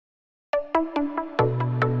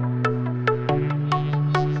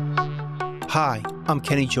Hi, I'm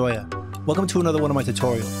Kenny Joya. Welcome to another one of my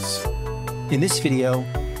tutorials. In this video,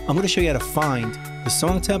 I'm going to show you how to find the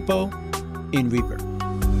song tempo in Reaper.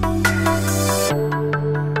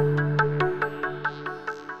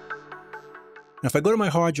 Now if I go to my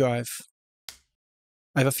hard drive,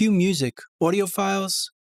 I have a few music audio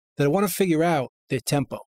files that I want to figure out their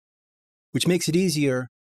tempo, which makes it easier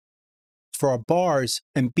for our bars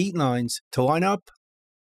and beat lines to line up,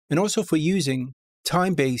 and also for using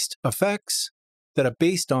time-based effects that are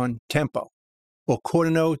based on tempo, or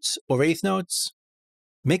quarter notes or eighth notes.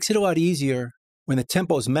 Makes it a lot easier when the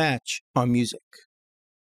tempos match our music.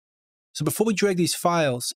 So before we drag these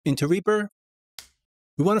files into Reaper,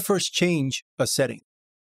 we want to first change a setting.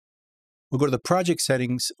 We'll go to the project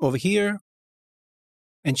settings over here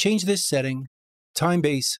and change this setting, time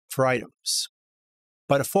base for items.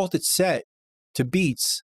 By default, it's set to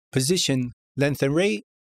beats, position, length, and rate,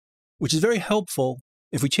 which is very helpful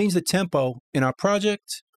if we change the tempo in our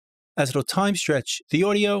project, as it'll time stretch the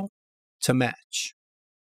audio to match.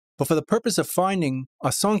 But for the purpose of finding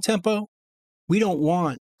a song tempo, we don't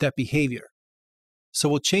want that behavior. So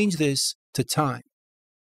we'll change this to time.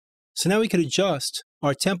 So now we can adjust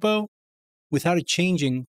our tempo without it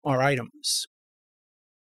changing our items.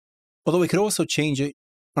 Although we could also change it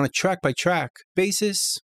on a track-by-track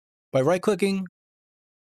basis by right-clicking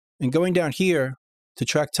and going down here to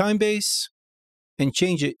track time base and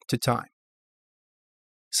change it to time.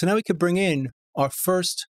 So now we can bring in our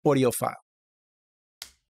first audio file.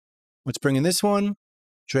 Let's bring in this one,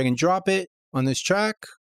 drag and drop it on this track,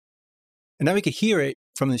 and now we can hear it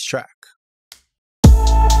from this track.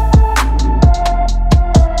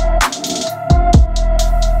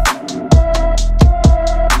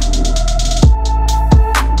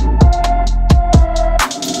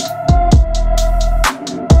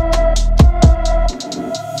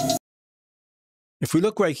 If we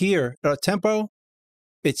look right here at our tempo,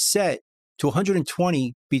 it's set to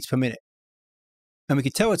 120 beats per minute. And we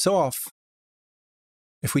can tell it's off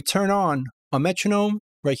if we turn on a metronome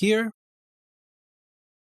right here.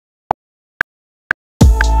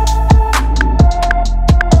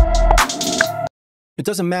 It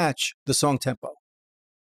doesn't match the song tempo.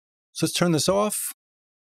 So let's turn this off.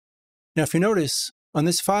 Now if you notice on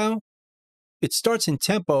this file, it starts in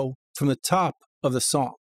tempo from the top of the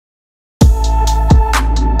song,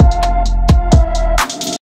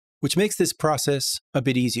 which makes this process a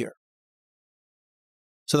bit easier.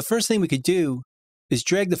 So the first thing we could do is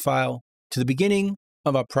drag the file to the beginning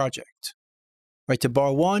of our project, right to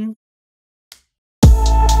bar 1.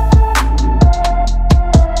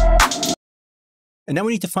 And now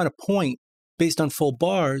we need to find a point based on full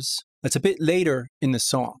bars that's a bit later in the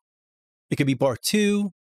song. It could be bar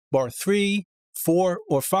 2, bar 3, 4,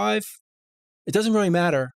 or 5. It doesn't really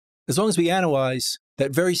matter as long as we analyze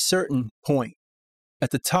that very certain point at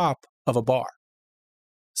the top of a bar.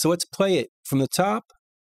 So let's play it from the top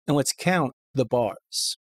and let's count the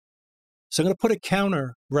bars. So I'm going to put a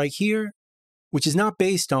counter right here, which is not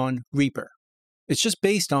based on Reaper. It's just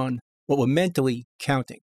based on what we're mentally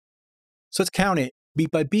counting. So let's count it beat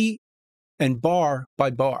by beat and bar by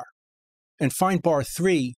bar and find bar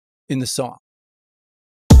 3 in the song.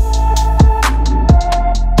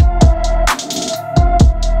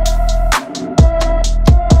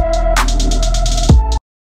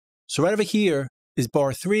 So right over here is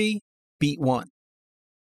bar 3, beat 1.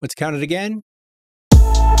 Let's count it again.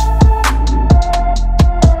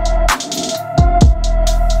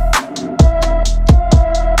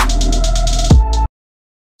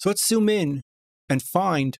 So let's zoom in and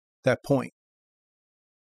find that point.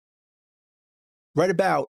 Right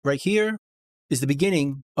about right here is the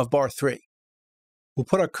beginning of bar 3. We'll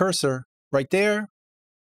put our cursor right there, and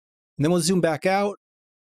then we'll zoom back out,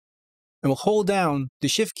 and we'll hold down the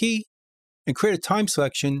Shift key and create a time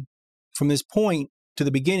selection from this point to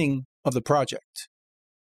the beginning of the project.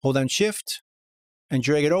 Hold down Shift and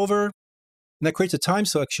drag it over, and that creates a time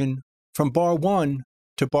selection from bar 1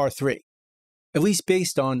 to bar 3, at least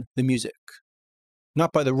based on the music,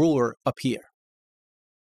 not by the ruler up here.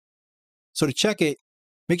 So to check it,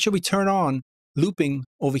 make sure we turn on looping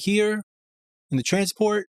over here in the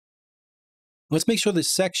transport. Let's make sure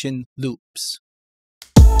this section loops.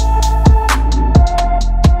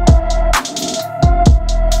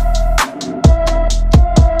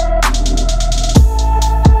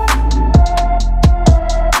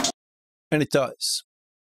 And it does.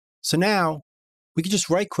 So now we can just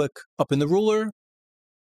right click up in the ruler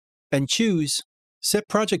and choose Set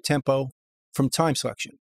Project Tempo from Time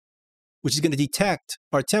Selection, which is going to detect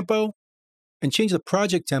our tempo and change the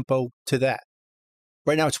project tempo to that.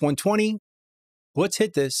 Right now it's 120. Let's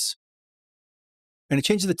hit this, and it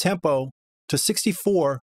changes the tempo to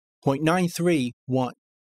 64.931.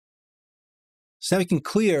 So now we can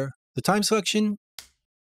clear the time selection,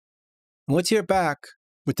 and let's hear it back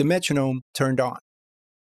with the metronome turned on.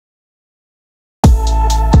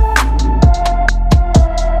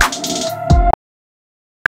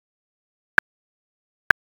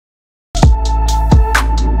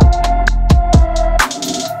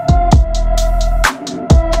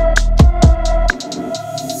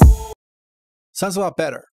 Sounds a lot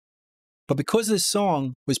better. But because this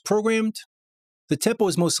song was programmed, the tempo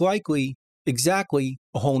is most likely exactly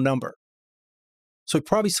a whole number. So we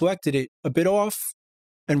probably selected it a bit off,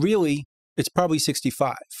 and really, it's probably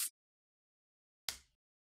 65.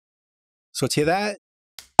 So let's hear that.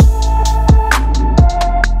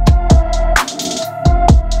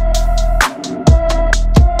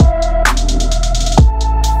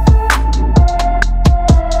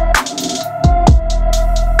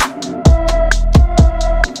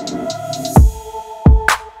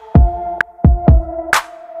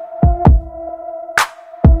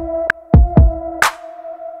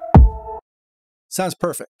 Sounds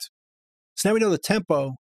perfect. So now we know the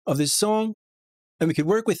tempo of this song, and we could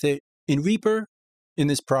work with it in Reaper in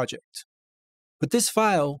this project. But this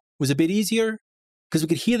file was a bit easier because we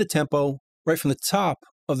could hear the tempo right from the top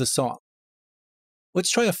of the song.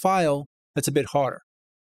 Let's try a file that's a bit harder.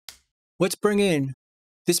 Let's bring in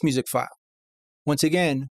this music file. Once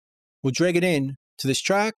again, we'll drag it in to this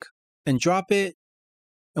track and drop it,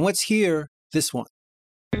 and let's hear this one.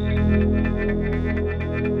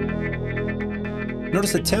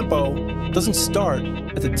 Notice the tempo doesn't start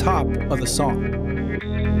at the top of the song.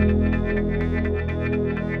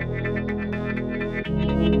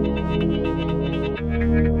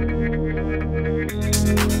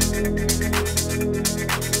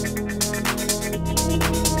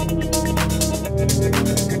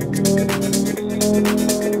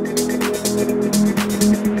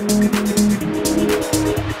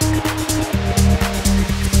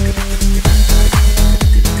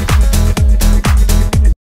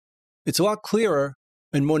 It's a lot clearer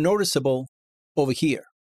and more noticeable over here.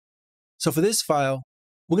 So for this file,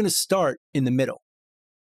 we're going to start in the middle.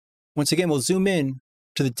 Once again, we'll zoom in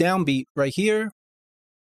to the downbeat right here.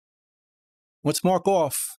 Let's mark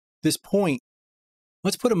off this point.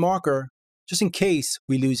 Let's put a marker just in case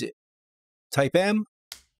we lose it. Type M.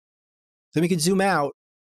 Then we can zoom out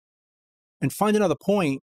and find another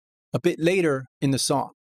point a bit later in the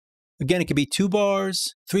song. Again, it could be 2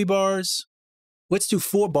 bars, 3 bars. Let's do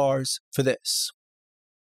 4 bars for this.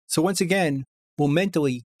 So once again, we'll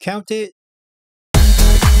mentally count it.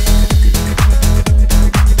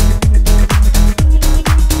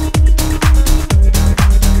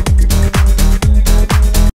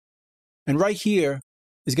 And right here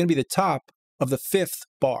is going to be the top of the 5th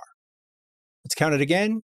bar. Let's count it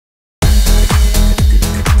again.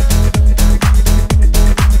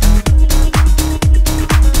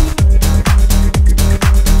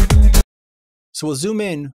 So we'll zoom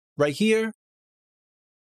in right here, and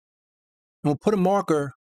we'll put a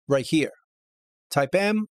marker right here. Type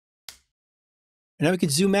M, and now we can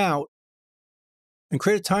zoom out and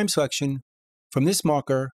create a time selection from this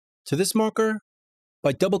marker to this marker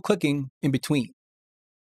by double-clicking in between.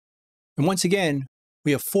 And once again,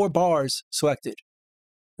 we have 4 bars selected,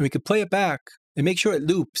 and we can play it back and make sure it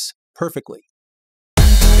loops perfectly.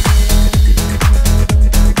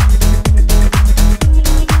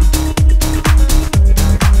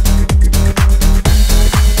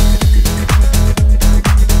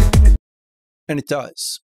 And it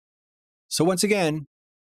does. So once again,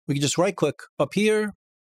 we can just right-click up here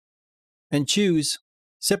and choose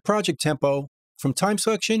Set Project Tempo from Time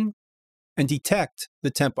Selection and detect the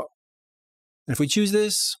tempo. And if we choose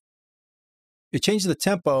this, it changes the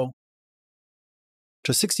tempo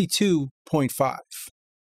to 62.5.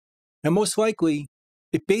 Now most likely,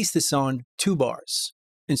 it based this on 2 bars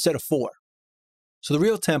instead of 4. So the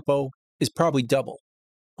real tempo is probably double,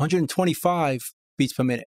 125 beats per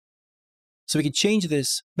minute. So we can change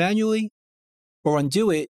this manually or undo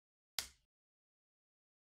it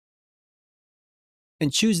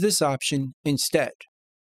and choose this option instead.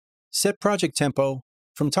 Set Project Tempo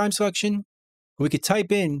from Time Selection. We could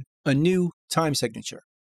type in a new time signature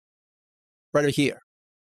right here.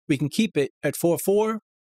 We can keep it at 4/4.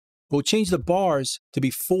 We'll change the bars to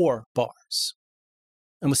be 4 bars.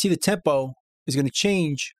 And we'll see the tempo is going to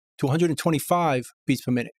change to 125 beats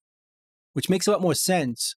per minute, which makes a lot more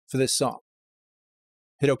sense for this song.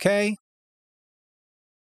 Hit OK,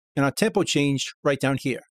 and our tempo changed right down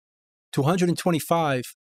here to 125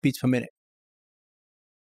 beats per minute.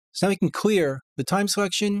 So now we can clear the time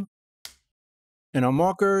selection and our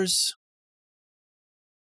markers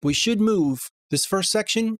We should move this first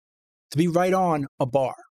section to be right on a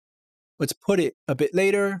bar. Let's put it a bit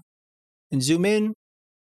later and zoom in.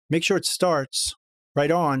 Make sure it starts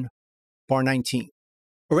right on bar 19,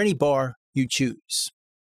 or any bar you choose.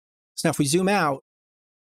 So now if we zoom out,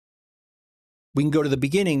 we can go to the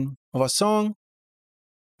beginning of our song,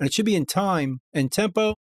 and it should be in time and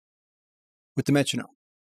tempo with the metronome.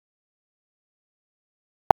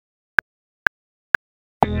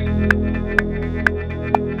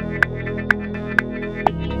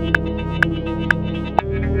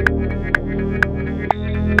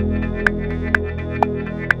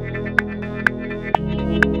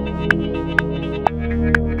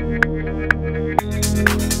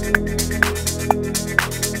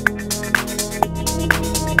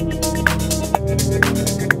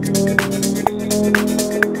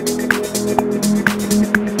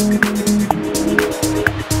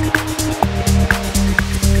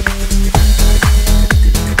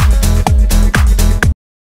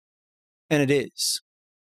 And it is.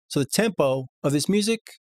 So the tempo of this music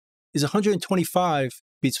is 125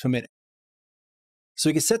 beats per minute. So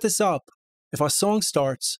we can set this up if our song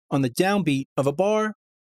starts on the downbeat of a bar,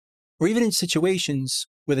 or even in situations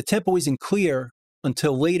where the tempo isn't clear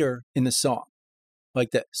until later in the song,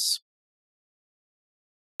 like this.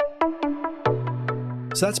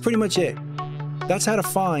 So that's pretty much it. That's how to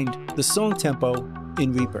find the song tempo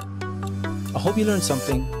in Reaper. I hope you learned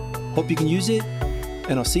something, hope you can use it,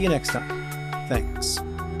 and I'll see you next time. Thanks.